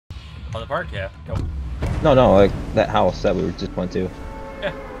Oh, the park? Yeah. Go. No, no, like that house that we just went to.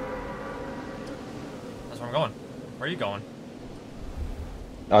 Yeah. That's where I'm going. Where are you going?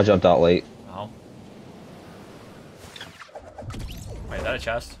 I jumped out late. Oh. Wait, is that a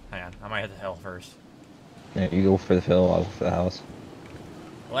chest? Hang on. I might hit the hill first. Yeah, you go for the fill, I'll go for the house.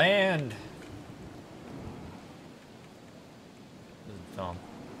 Land! This is film.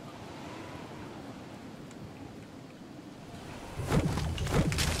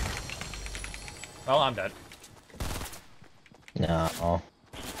 Well, I'm dead. No.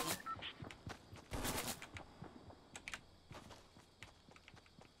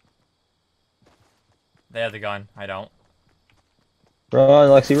 They have the gun. I don't. Run,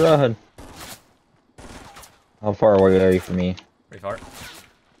 Lexi, run! How far away are you from me? Pretty far.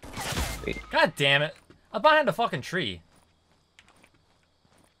 Wait. God damn it. I'm behind a fucking tree.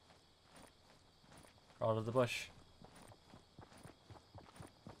 Crawl to the bush.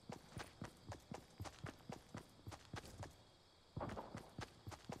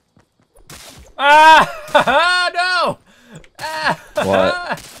 Ah! No! What?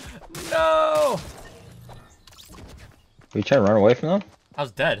 Ah! No! Are you trying to run away from them? I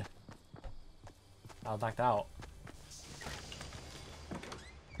was dead. I was knocked out.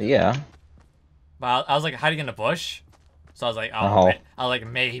 Yeah. But I was like hiding in the bush. So I was like, oh, Oh. I was like,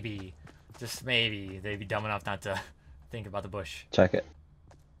 maybe, just maybe, they'd be dumb enough not to think about the bush. Check it.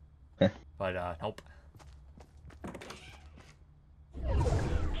 But, nope.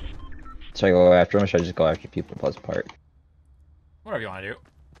 Should I go after them or should I just go after people in Pleasant Park? Whatever you want to do.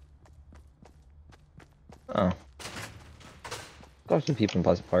 Oh. Go after people in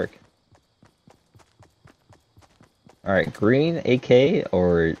Pleasant Park. Alright, green AK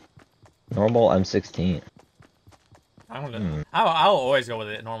or normal M16? I'm gonna. I'll always go with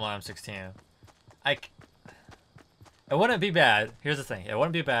it. Normal M16. It wouldn't be bad. Here's the thing. It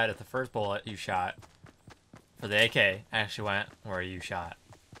wouldn't be bad if the first bullet you shot for the AK actually went where you shot.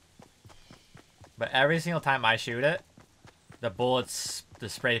 But every single time I shoot it, the bullets, the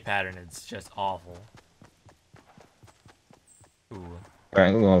spray pattern is just awful. Ooh.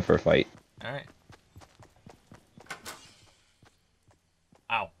 Alright, I'm going for a fight. All right.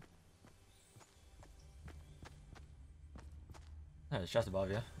 Ow. Oh, it's just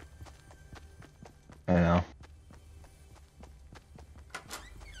above you. I know.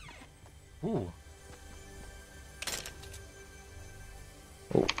 Ooh.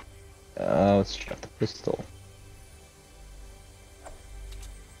 Oh. Let's shot the pistol.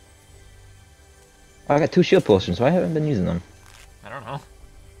 Oh, I got 2 shield potions, so I haven't been using them. I don't know.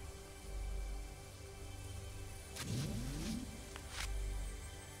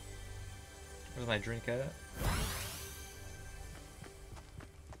 Where's my drink at?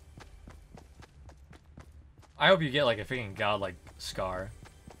 I hope you get like a freaking godlike scar.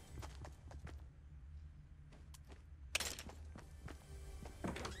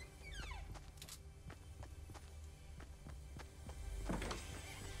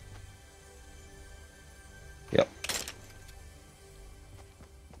 Yep.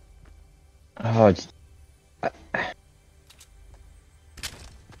 Oh, just...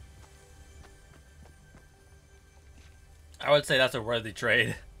 I would say that's a worthy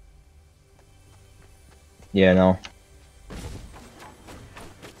trade. Yeah, no.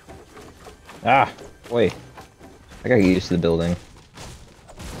 Ah! Wait. I gotta get used to the building.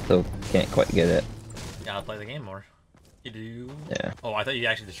 So, can't quite get it. Gotta play the game more. You do? Yeah. Oh, I thought you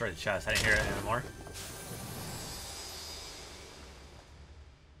actually destroyed the chest. I didn't hear it anymore.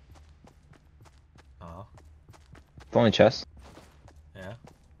 Oh. It's only chest. Yeah.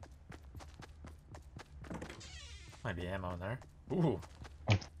 Might be ammo in there. Ooh.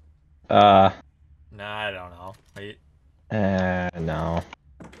 Nah, I don't know. Wait. No.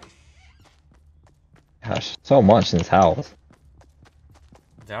 Gosh, so much in this house.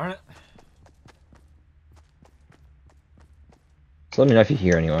 Darn it. So let me know if you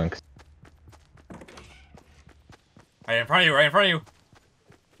hear anyone. Right in front of you, right in front of you.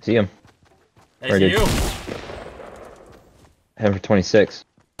 See him. They Where see did- you. Heading for 26.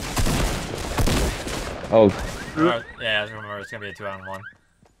 Oh, Yeah, remember, it's gonna be a 2-on-1.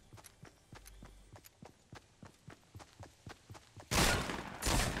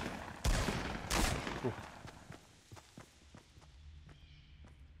 Ooh.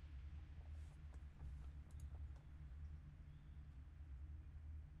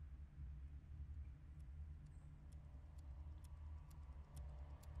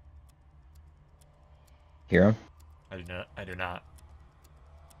 hear him? I do not. I do not.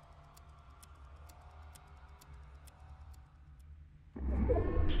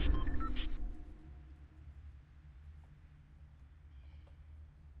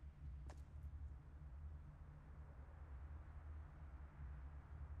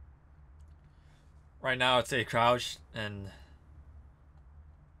 Right now, it's a crouch and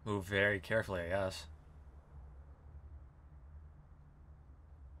move very carefully, I guess.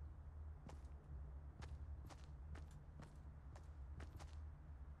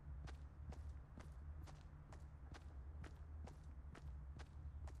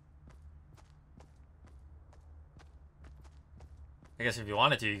 I guess if you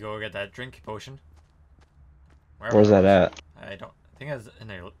wanted to, you go get that drink potion. Where's that at? I think it's in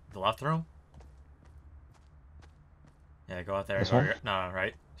the left room. Yeah, go out there. This Go one? no,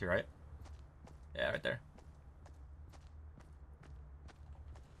 right. To your right. Yeah, right there.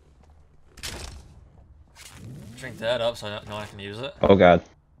 Drink that up so no one can use it. Oh god.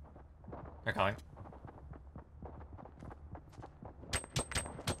 They're coming.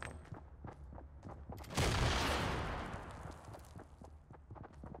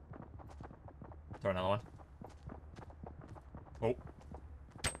 Throw another one. Oh.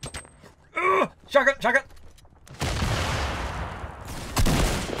 Ugh! Shotgun! Shotgun!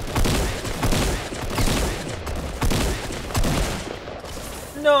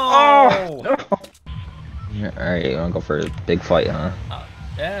 No! Oh! No! Alright, you wanna go for a big fight, huh?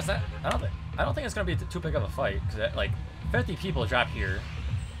 Yeah, it's not, I don't think it's gonna be too big of a fight because like 50 people drop here,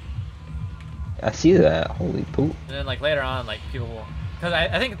 I see that. Holy poop. and then like later on, like people will, because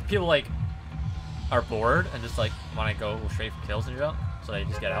I think people like are bored and just like want to go straight for kills and jump, so they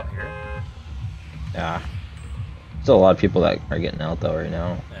just get out here. Yeah. Still a lot of people that are getting out though right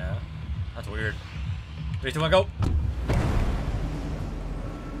now. Yeah, that's weird. 3, 2, 1, go!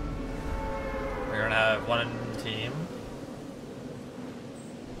 We're gonna have one team,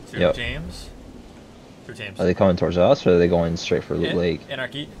 two teams, 2 teams. Are they coming towards us or are they going straight for Loot Lake?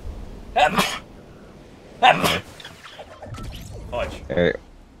 Anarchy. Fudge. Alright.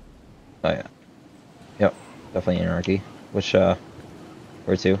 Oh yeah. Yep. Definitely Anarchy. Which where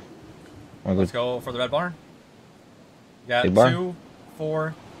to? Let's go for the red barn. Got Big barn? 2,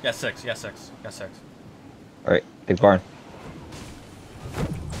 4, yeah 6, yeah 6, got 6. Alright, big barn.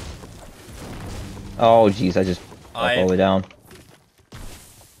 Oh jeez, I just fell all the way down.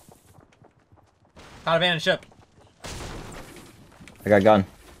 Got abandoned ship. I got a gun.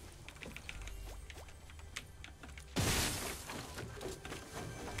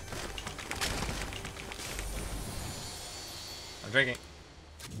 I'm drinking.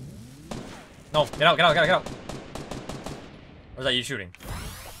 No, get out, get out, get out, get out. Or was that you shooting?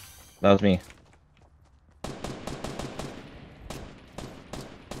 That was me.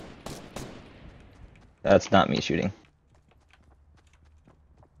 That's not me shooting.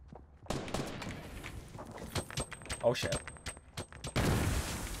 Oh shit.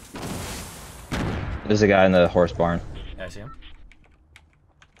 There's a guy in the horse barn. Yeah, I see him.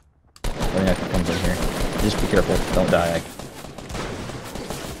 Let me know if he comes in here. Just be careful, don't die.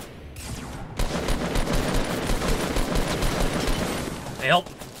 Hey, help!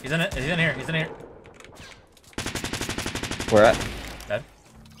 He's in it. He's in here. He's in here. Where at? Dead.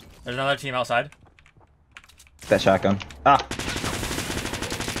 There's another team outside. That shotgun. Ah!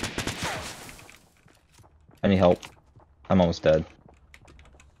 I need help. I'm almost dead.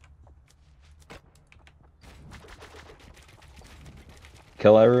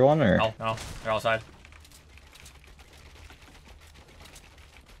 Kill everyone or? No, no, they're outside.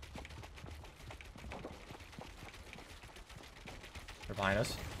 They're behind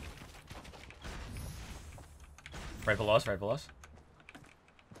us. Right below us, right below us.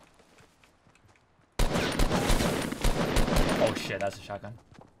 Oh shit, that's a shotgun.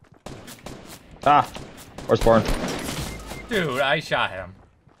 Ah! Horse barn. Dude, I shot him.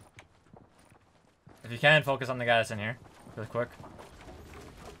 If you can, focus on the guy that's in here. Really quick.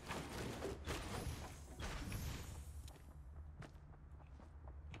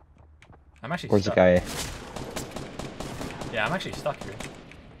 I'm actually Where's stuck. the guy? Yeah, I'm actually stuck here.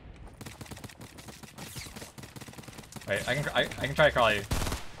 Wait, I can try to crawl you.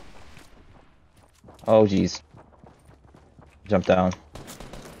 Oh jeez. Jump down.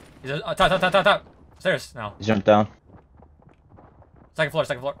 He's top. Stairs, no. He's jumped down. Second floor,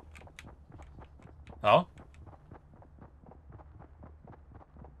 second floor. Hello?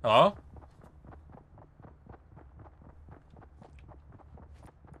 Hello?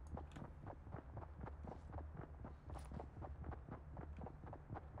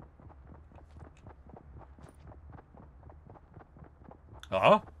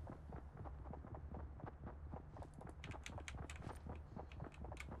 Hello?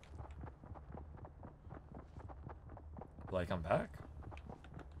 Will I come back?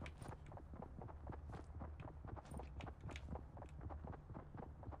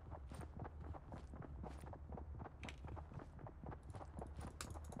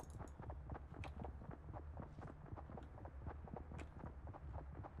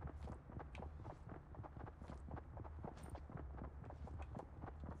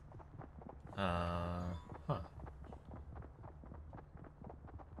 Huh.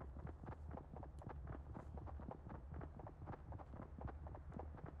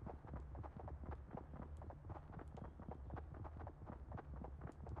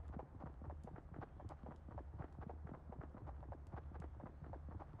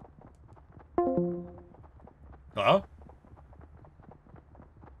 Hello?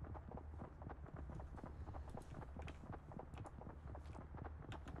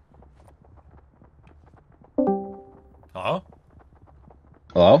 Hello?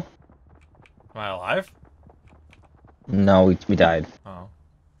 Hello? Am I alive? No, we died. Oh.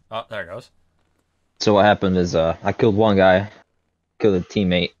 Oh, there it goes. So what happened is I killed one guy, killed a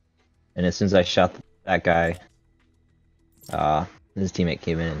teammate, and as soon as I shot that guy, uh his teammate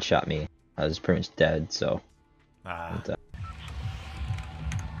came in and shot me. I was pretty much dead, so Ah. and,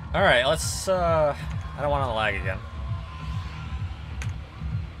 Alright, let's, I don't want to lag again.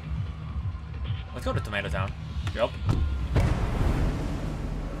 Let's go to Tomato Town. Yup.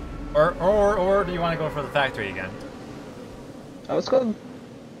 Or do you want to go for the factory again? I was going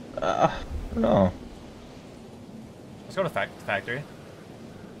I don't know. Let's go to factory.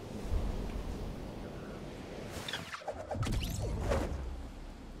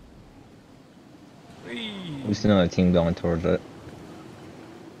 Whee! We see another team going towards it.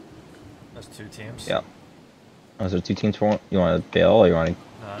 There's 2 teams. Yeah. Oh, is there 2 teams for it? You want to bail or you want to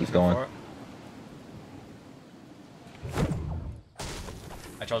keep going? For it.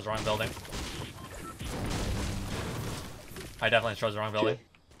 I chose the wrong building. I definitely chose the wrong building.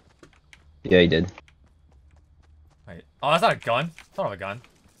 Yeah, you did. Wait. Oh, that's not a gun. It's not a gun.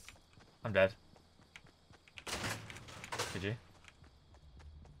 I'm dead. GG.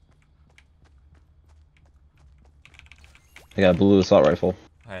 I got a blue assault rifle.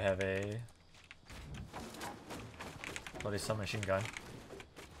 I have a bloody submachine gun.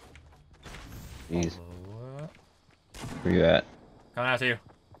 Jeez. Oh, Where you at? coming after you.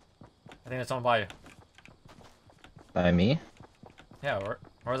 I think there's someone by you. By me? Yeah, where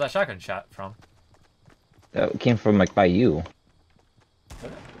was that shotgun shot from? That came from like by you.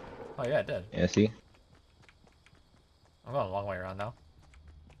 Did it? Oh yeah, it did. Yeah, see? I'm going a long way around now.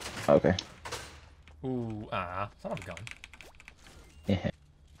 Okay. Ooh, it's not a gun. Yeah.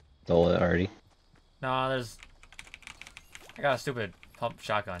 Stole it already. No, there's... I got a stupid pump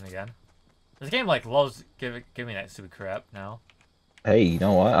shotgun again. This game like loves give me that stupid crap now. Hey, you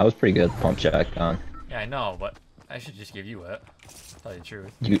know what? I was pretty good at pump shotgun. Yeah, I know, but I should just give you it. Tell you the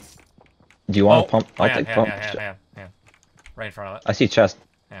truth. Do you want to pump? I'll Hang on, take pump. hang on. Right in front of it. I see chest.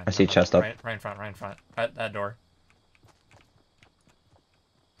 Yeah, I see chest up. Right in front. At that door.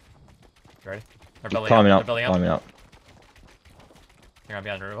 You ready? They're building Climbing up. up. They're building up. Climbing up. You're gonna be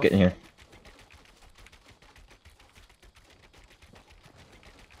on the roof. Get in here.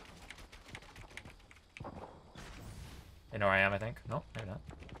 They know where I am, I think. No, maybe not.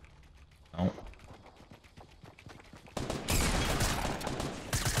 Oh.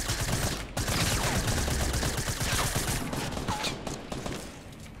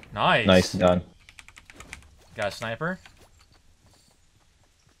 Nice. Nice, done. Got a sniper.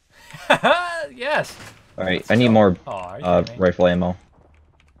 Yes. Alright, I need more Oh, are you kidding me? rifle ammo.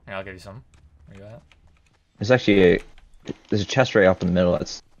 Here, I'll give you some. Where you at? There's a chest right up in the middle.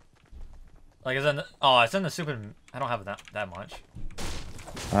 That's Like, it's in the, oh, it's in the stupid. I don't have that much.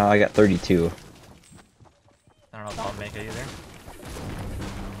 I got 32. I don't know if I'll make it either.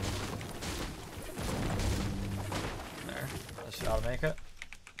 There. That should ought to make it.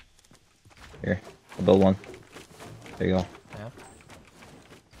 Here, I'll build one. There you go. Yeah.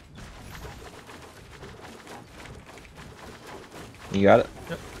 You got it?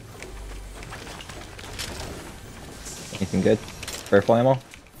 Yep. Anything good? Rifle ammo?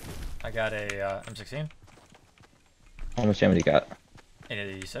 I got a M16. How much ammo do you got?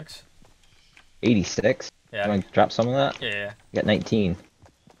 86. 86? Yeah. You want to drop some of that? Yeah. You got 19.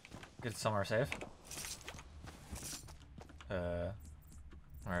 Get somewhere safe.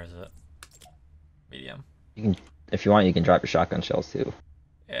 Where is it? Medium. You can, if you want, you can drop your shotgun shells too.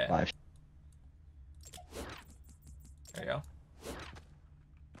 Yeah. 5. There you go.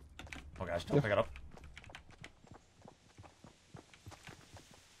 Oh gosh, don't pick it up.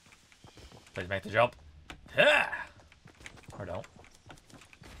 Please make the jump. Yeah! Or don't.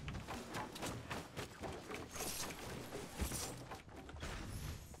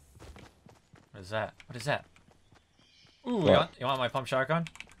 What is that? What is that? Ooh, you want my pump shotgun?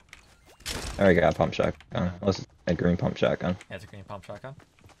 I already got a pump shotgun. Unless it's a green pump shotgun. Yeah, it's a green pump shotgun.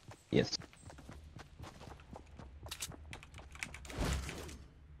 Yes.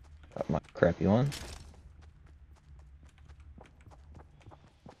 Got my crappy one.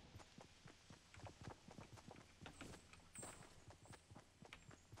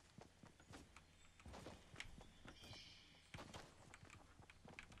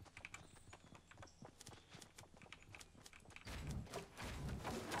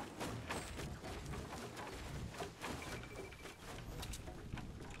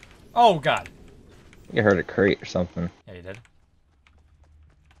 Oh god. I think I heard a crate or something. Yeah, you did.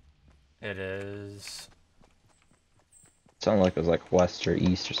 It is It sounded like it was like west or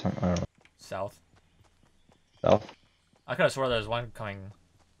east or something. I don't know. south. South? I could have swore there was one coming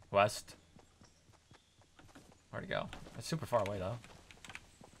west. Where'd it go? It's super far away though.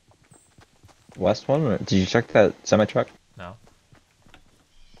 West one? Did you check that semi truck? No.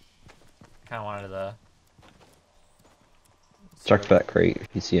 Kind of wanted to. Check for that crate if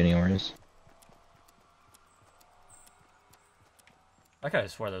you see any oranges. I could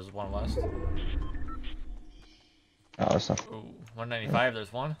have swore there was one west. Oh, that's not. Ooh, 195.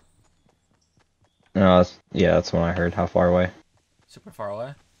 There's one. No, that's, yeah, that's one I heard. How far away? Super far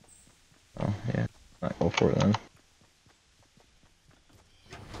away. Oh, yeah. Not go for it then.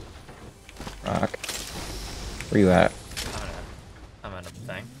 Rock. Where you at? I'm in a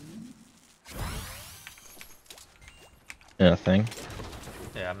thing. In a thing?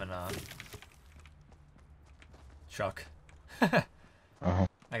 Yeah, I'm in a truck. Oh,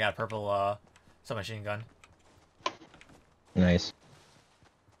 I got a purple submachine gun. nice.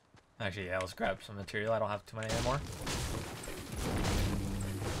 Actually, yeah, let's grab some material. I don't have too many anymore.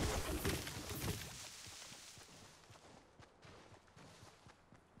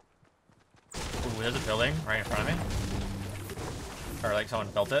 Ooh, there's a building right in front of me. Or like someone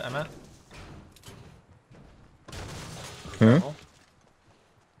built it, I meant. Careful.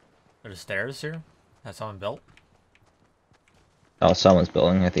 There's stairs here that someone built. Oh, someone's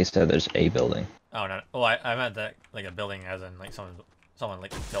building. I think you said there's a building. Oh no! Oh, I meant that like a building, as in like someone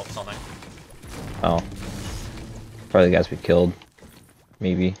like built something. Oh. Probably the guys we killed.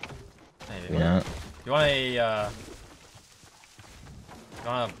 Maybe. Maybe. Maybe not. You want a you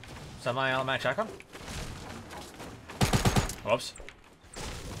want a semi-automatic shotgun? Whoops!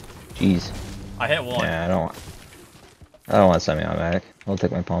 Jeez. I hit one. Yeah, I don't want semi-automatic. I'll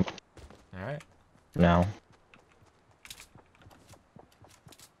take my pump. All right. For now.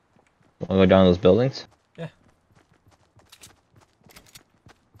 Wanna go down those buildings? Yeah.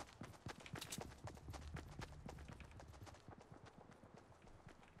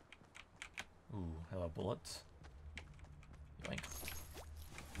 Ooh, hello bullets. Yoink.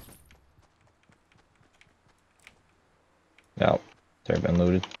 No. It's already been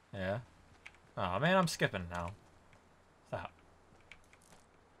looted. Yeah. Oh man, I'm skipping now. Stop.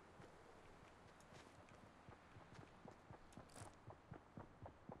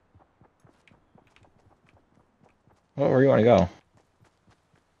 Well, where do you want to go?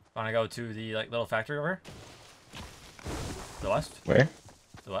 Want to go to the like little factory over here? The west? Where?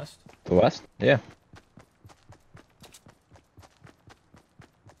 The west? The west? Yeah.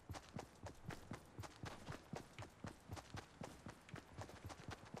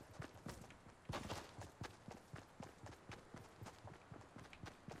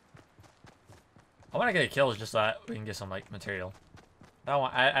 I want to get a kill just so that we can get some like material.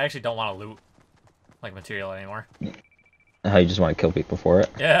 I actually don't want to loot like material anymore. How you just want to kill people for it?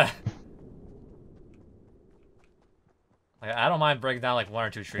 Yeah. Like, I don't mind breaking down like one or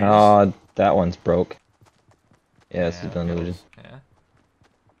two trees. Oh, that one's broke. Yeah, this has been kills. looted. Yeah.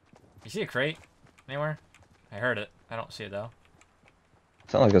 You see a crate anywhere? I heard it. I don't see it though.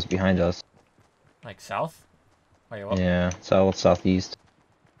 Sounds like it was behind us. Like south? Wait, what? Yeah, south, southeast.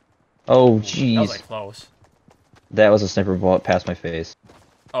 Oh, Ooh, that was jeez. like close. That was a sniper bullet past my face.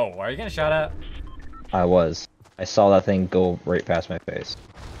 Oh, are you getting shot at? I was. I saw that thing go right past my face.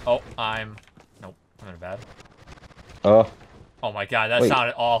 Oh, nope, I'm in a bad. Oh, Oh my god, that Wait.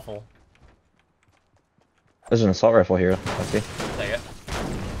 sounded awful. there's an assault rifle here. Let's see. Take it.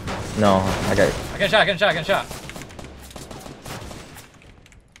 No, I got. I get shot, get shot, get shot.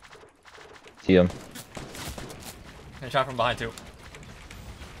 See him. Get shot from behind too.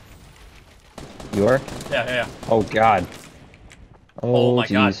 You are? Yeah, yeah, yeah. Oh god. Oh, my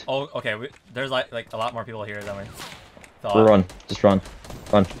god. jeez. Oh, okay. There's like a lot more people here than we thought. Run. Just run.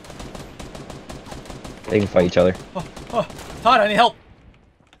 Run. They can fight each other. Oh, oh, Todd, I need help.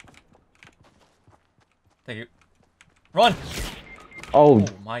 Thank you. Run. Oh, Oh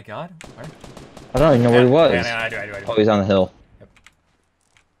my god. Where? I don't even know where he was. Yeah, I do. Oh, he's on the hill. Yep.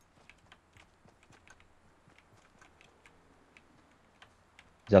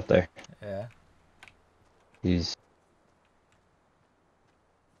 He's up there. Yeah. He's.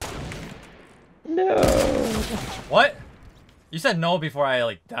 No. What? You said no before I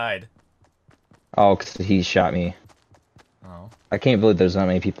like died. Oh, 'cause he shot me. Oh. I can't believe there's not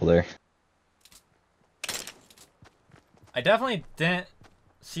many people there. I definitely didn't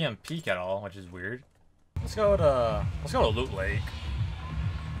see him peek at all, which is weird. Let's go to Loot Lake.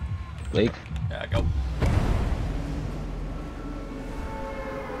 Lake? Yeah, go.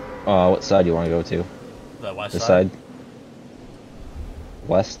 What side do you want to go to? The west This side. side?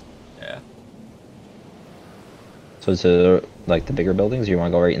 West? Yeah. So to like the bigger buildings, or you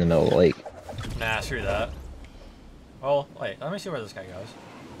want to go right in the middle of the lake? Nah, screw that. Oh, wait, let me see where this guy goes.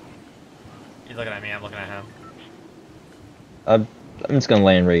 He's looking at me, I'm looking at him. I'm just gonna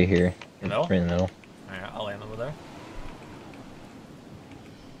land right here. In the middle? Right in the middle. Alright, I'll land over there.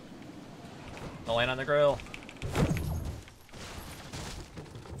 I'll land on the grill.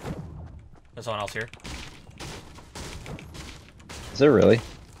 There's someone else here. Is there really?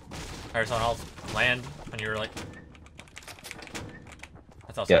 There's someone else. Land when you're like...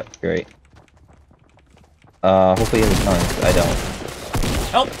 That's outside. Yeah, great. Hopefully he has guns. I don't.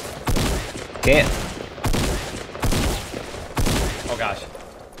 Help! Can't. Oh gosh.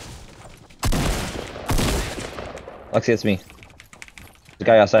 Lexi, it's me. There's a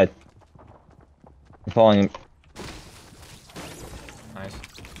guy outside. I'm following him. Nice.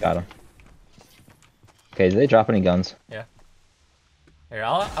 Got him. Okay, did they drop any guns? Yeah. Here,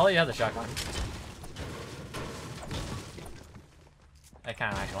 I'll let you have the shotgun. I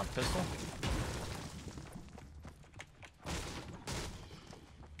kinda actually want the pistol.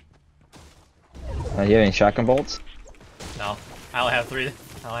 Do you have any shotgun bolts? No. I only have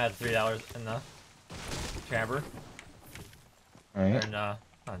 $3 in the chamber. Alright. Or not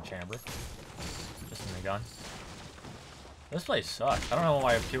in chamber. Just in the gun. This place sucks. I don't know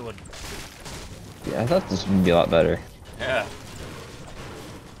why people would... Yeah, I thought this would be a lot better. Yeah.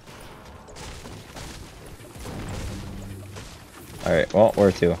 Alright, well,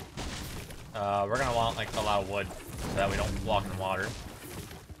 where to? We're gonna want like a lot of wood so that we don't walk in the water.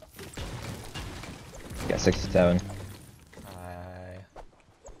 Got 67. I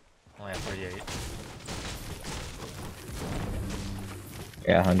only have 38.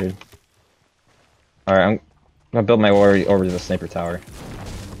 Yeah, 100. Alright, I'm gonna build my way over to the sniper tower.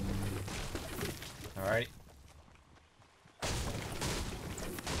 Alright.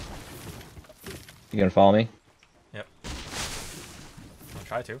 You gonna follow me? Yep. I'll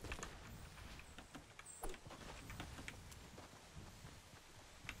try to.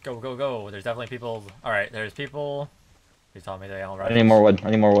 Go, go, go. There's definitely people. Alright, there's people. He's telling me they all right. I need more wood.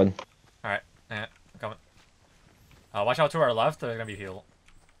 I need more wood. Alright, yeah, I'm coming. Watch out to our left, there's gonna be people.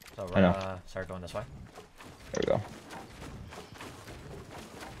 So we're gonna start going this way. There we go.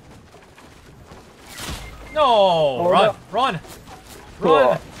 No! Oh, run! no. Run!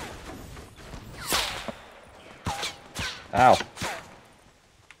 Run! Ow.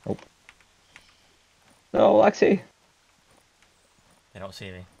 Nope. No, Lexi. They don't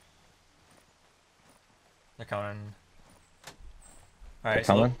see me. They're coming. Alright,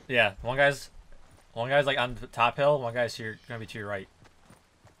 They're coming? so yeah, one guy's like on the top hill, one guy's here gonna be to your right.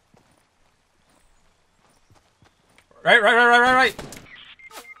 Right.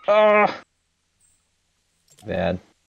 Bad.